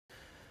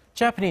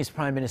Japanese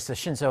Prime Minister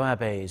Shinzo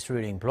Abe's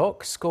ruling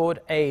bloc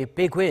scored a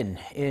big win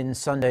in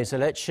Sunday's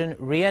election,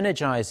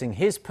 re-energizing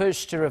his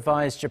push to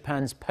revise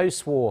Japan's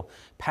post-war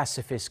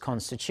pacifist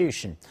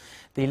constitution.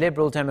 The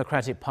Liberal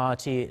Democratic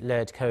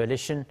Party-led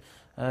coalition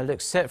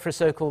looks set for a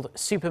so-called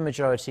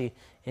supermajority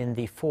in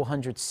the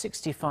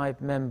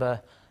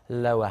 465-member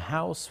lower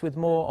house. With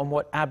more on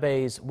what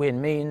Abe's win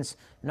means,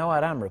 Ro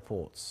Aram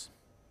reports.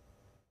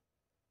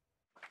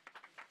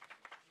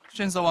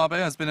 Shinzo Abe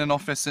has been in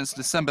office since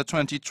December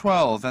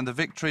 2012, and the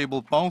victory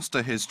will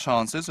bolster his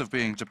chances of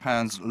being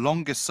Japan's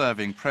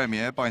longest-serving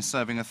premier by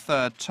serving a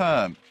third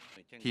term.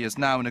 He is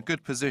now in a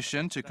good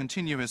position to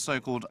continue his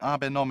so-called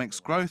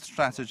Abenomics growth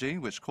strategy,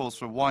 which calls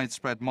for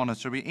widespread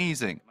monetary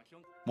easing.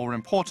 More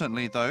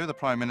importantly, though, the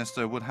Prime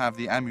Minister would have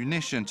the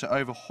ammunition to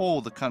overhaul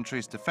the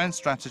country's defense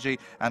strategy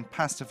and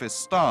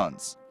pacifist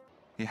stance.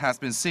 He has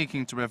been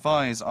seeking to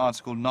revise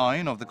Article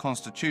 9 of the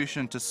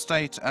Constitution to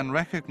state and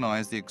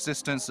recognize the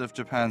existence of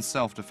Japan's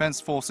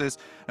self-defense forces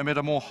amid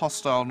a more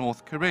hostile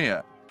North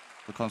Korea.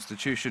 The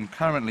Constitution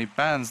currently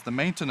bans the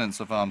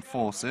maintenance of armed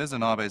forces,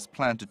 and Abe's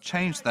plan to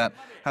change that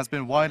has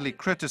been widely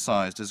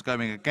criticized as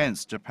going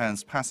against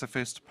Japan's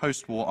pacifist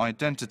post-war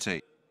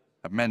identity.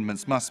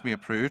 Amendments must be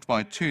approved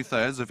by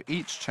 2/3 of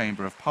each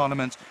chamber of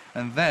parliament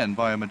and then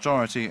by a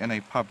majority in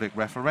a public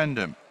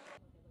referendum.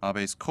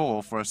 Abe's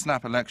call for a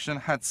snap election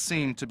had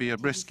seemed to be a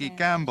risky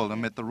gamble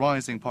amid the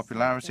rising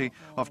popularity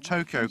of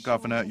Tokyo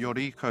Governor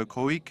Yoriko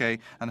Koike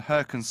and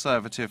her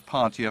Conservative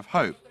Party of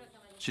Hope.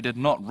 She did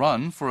not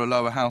run for a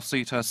lower house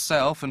seat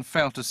herself and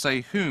failed to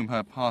say whom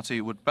her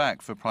party would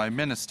back for Prime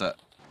Minister.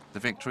 The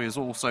victory is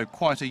also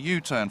quite a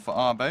U-turn for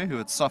Abe, who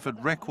had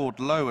suffered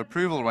record-low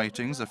approval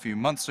ratings a few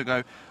months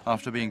ago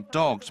after being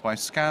dogged by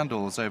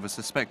scandals over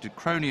suspected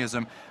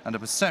cronyism and a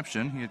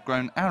perception he had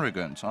grown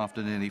arrogant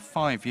after nearly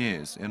 5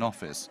 years in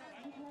office.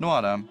 Ro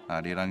Aram,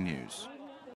 Arirang News.